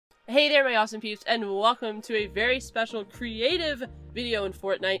Hey there my awesome peeps, and welcome to a very special creative video in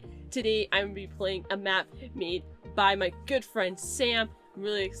Fortnite. Today I'm going to be playing a map made by my good friend Sam. I'm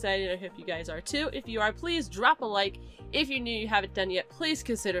really excited, I hope you guys are too. If you are, please drop a like. If you're new, you haven't done yet, please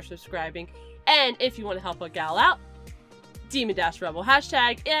consider subscribing. And if you want to help a gal out, Demon-Rebel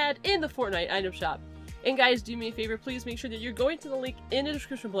hashtag and in the Fortnite item shop. And guys, do me a favor, please make sure that you're going to the link in the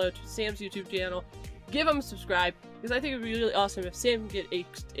description below to Sam's YouTube channel. Give him a subscribe, because I think it would be really awesome if Sam can get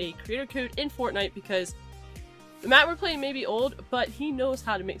a creator code in Fortnite, because the map we're playing may be old, but he knows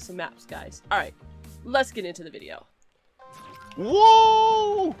how to make some maps, guys. Alright, let's get into the video.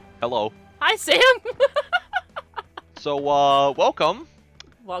 Whoa! Hello. Hi, Sam! So, welcome.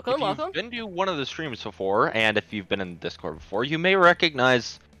 Welcome, welcome. If you've been to one of the streams before, and if you've been in Discord before, you may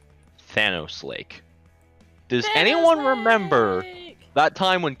recognize Thanos Lake. Does anyone remember that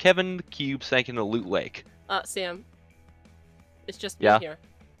time when Kevin the Cube sank in the Loot Lake? Sam. It's just me here.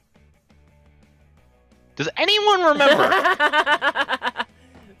 Does anyone remember?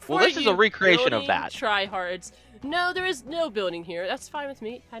 Well, this is a recreation of that. Tryhards. No, there is no building here. That's fine with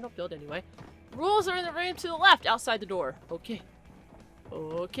me. I don't build anyway. Rules are in the room to the left, outside the door. Okay.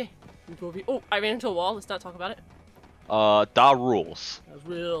 Okay. Oh, I ran into a wall. Let's not talk about it. Da rules.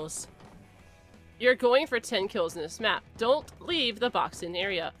 Rules. You're going for 10 kills in this map. Don't leave the boxed-in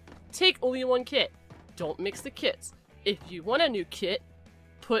area. Take only one kit. Don't mix the kits. If you want a new kit,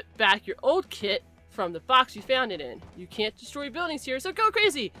 put back your old kit from the box you found it in. You can't destroy buildings here, so go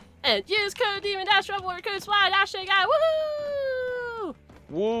crazy! And use code Demon-Rebel or code Splad, hashtag woohoo!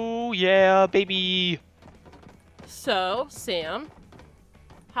 Woo, yeah, baby! So, Sam,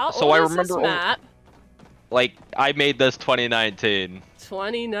 how old is this map? Like, I made this 2019.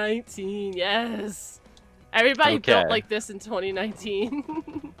 2019, yes. Everybody built like this in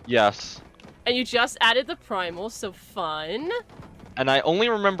 2019. Yes. And you just added the primal, so fun. And I only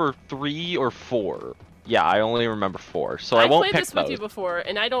remember 3 or 4. Yeah, I only remember 4, so I won't pick those. I played this with you before,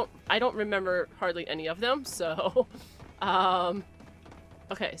 and I don't remember hardly any of them. So,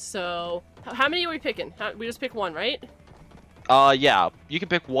 okay. So, how many are we picking? We just pick one, right? Yeah. You can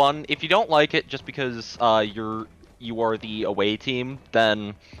pick one. If you don't like it, just because you are the away team,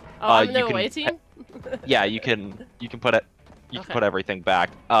 then I'm the away team. Yeah, you can put it. You can put everything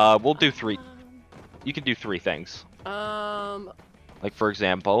back. We'll do 3. You can do 3 things. Like, for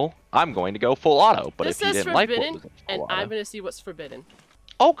example, I'm going to go full auto, but if you didn't like what was and I'm going to see what's forbidden.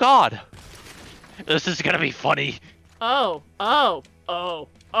 Oh, God! This is going to be funny. Oh.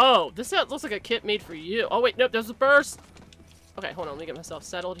 This looks like a kit made for you. Oh, wait, nope, there's a burst. Okay, hold on, let me get myself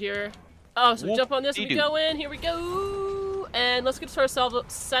settled here. Oh, so we jump on this and we go in. Here we go. And let's get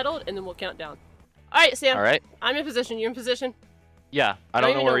ourselves settled, and then we'll count down. All right, Sam. All right. I'm in position. You're in position? Yeah, I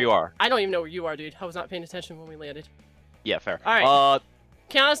don't know where you are. I don't even know where you are, dude. I was not paying attention when we landed. Yeah, fair. All right.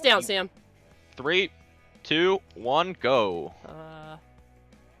 Count us down, Sam. 3, 2, 1, go.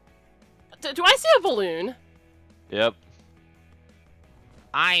 Do I see a balloon? Yep.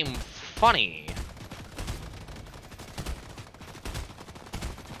 I'm funny.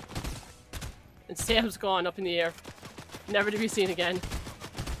 And Sam's gone up in the air. Never to be seen again.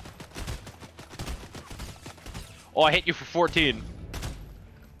 Oh, I hit you for 14.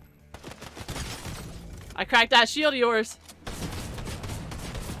 I cracked that shield of yours.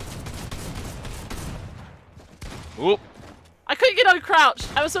 Whoop. I couldn't get uncrouched.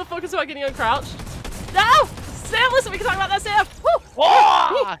 I was so focused on getting uncrouched. No! Sam, listen, we can talk about that, Sam! Woo!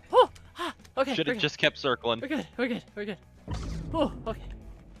 Oh! Woo! Okay, should have just kept circling. We're good, we're good, we're good. Woo, okay.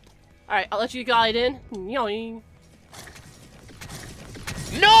 Alright, I'll let you glide in. Yoing.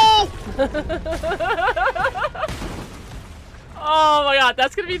 No! Oh my god,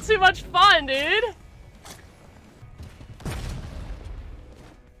 that's gonna be too much fun, dude!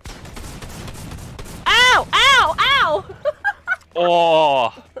 Ow! Ow! Ow!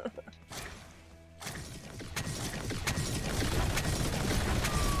 Oh!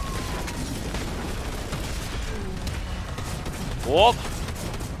 Whoop!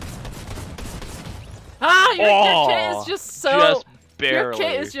 Ah, your kit is just so... Just barely. Your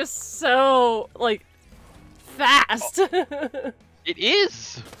kit is just so, like, fast. It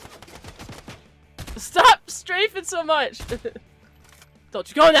is! Stop strafing so much! Don't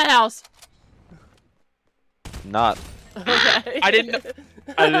you go in that house! Not. Okay. I didn't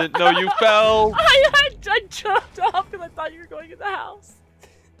know you fell! I jumped off because I thought you were going in the house.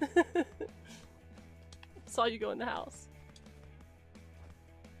 Saw you go in the house.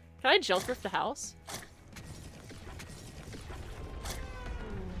 Can I jump roof the house?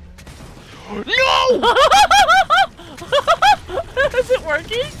 No! Is it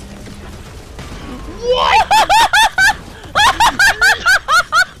working? What?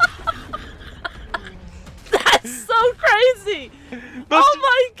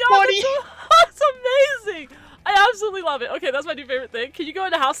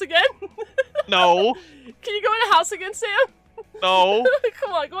 house again? No. Can you go in a house again, Sam? No.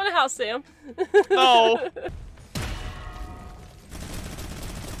 Come on, go in a house, Sam. No.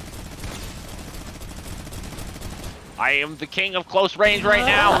 I am the king of close range right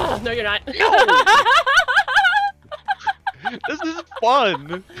now. No, you're not. No. This is fun.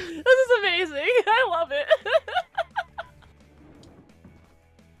 This is amazing. I love it.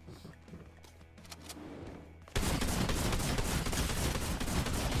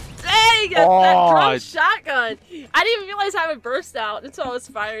 Dang! That drum shotgun. I didn't even realize how it burst out until I was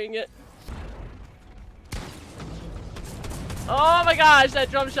firing it. Oh my gosh,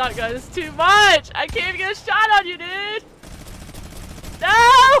 that drum shotgun is too much! I can't even get a shot on you, dude! No!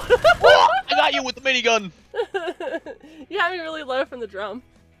 Oh, I got you with the minigun! You have me really low from the drum.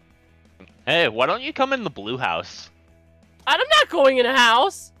 Hey, why don't you come in the blue house? I'm not going in a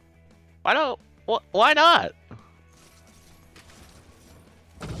house! Why not?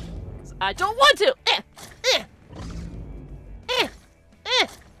 I don't want to!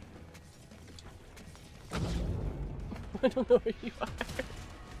 I don't know where you are.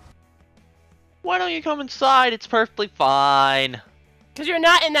 Why don't you come inside? It's perfectly fine. Because you're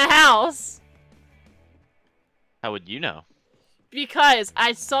not in the house. How would you know? Because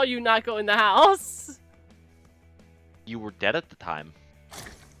I saw you not go in the house. You were dead at the time.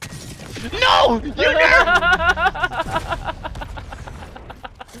 No! You didn't!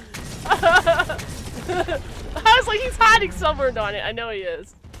 I was like, he's hiding somewhere on it. I know he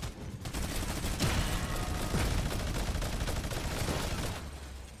is.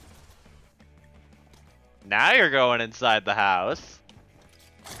 Now you're going inside the house.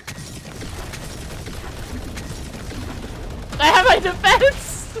 I have my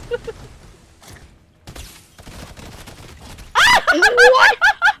defense! What?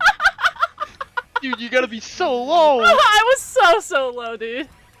 Dude, you gotta be so low! I was so low, dude.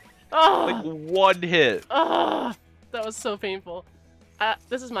 Oh. Like one hit. Oh, that was so painful.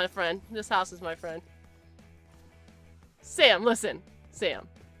 This is my friend. This house is my friend. Sam, listen. Sam.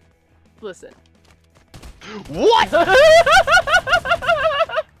 Listen. What?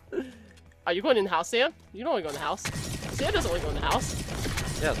 Are you going in the house, Sam? You don't want to go in the house. Sam doesn't want to go in the house.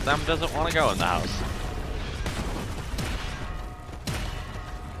 Yeah, Sam doesn't want to go in the house.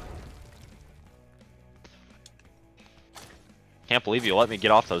 Can't believe you let me get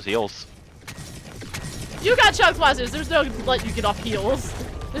off those heels. You got chug blasters. There's no let you get off heels.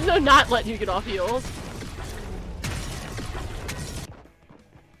 There's no not letting you get off heels.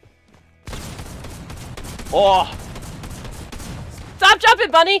 Oh! Stop jumping,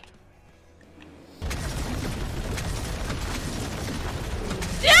 bunny!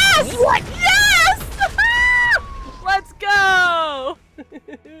 Yes! What? Yes! Let's go!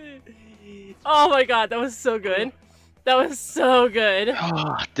 Oh my god, that was so good. That was so good.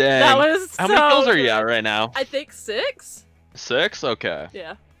 Oh, dang. That was How many kills are you at right now? I think 6? 6? Okay.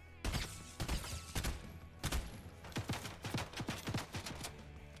 Yeah.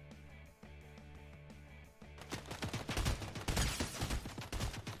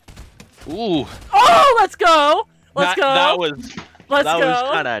 Ooh. Oh, let's go! Let's go! That was... Let's that go!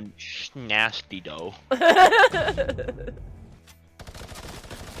 was kind of nasty, though.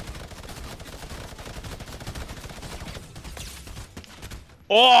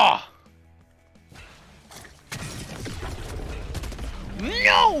 Oh!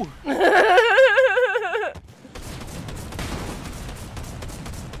 No!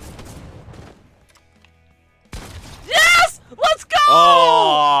 Yes! Let's go!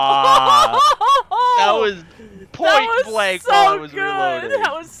 Oh! That was point blank so while I was good. reloading.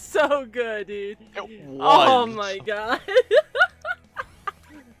 That was so good, dude. It was. Oh my god.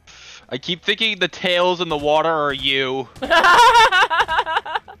 I keep thinking the tails in the water are you.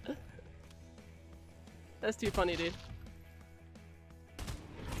 That's too funny, dude.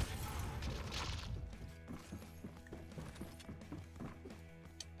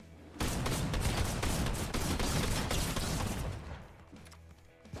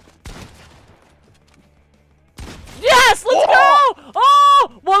 Yes, let's go!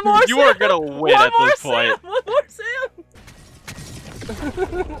 Oh, one more. You Sam. are gonna win one at more, this Sam. point. One more, Sam.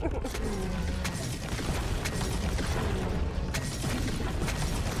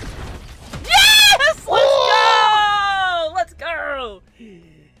 Yes! Let's go!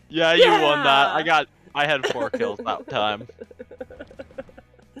 Yeah, you won that. I had 4 kills that time.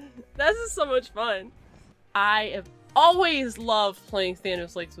 This is so much fun. I have always loved playing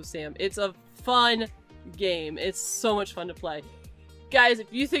Thanos Lakes with Sam. It's a fun game. It's so much fun to play. Guys, if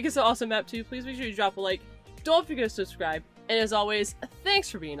you think it's an awesome map too, please make sure you drop a like. Don't forget to subscribe. And as always, thanks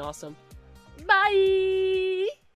for being awesome. Bye!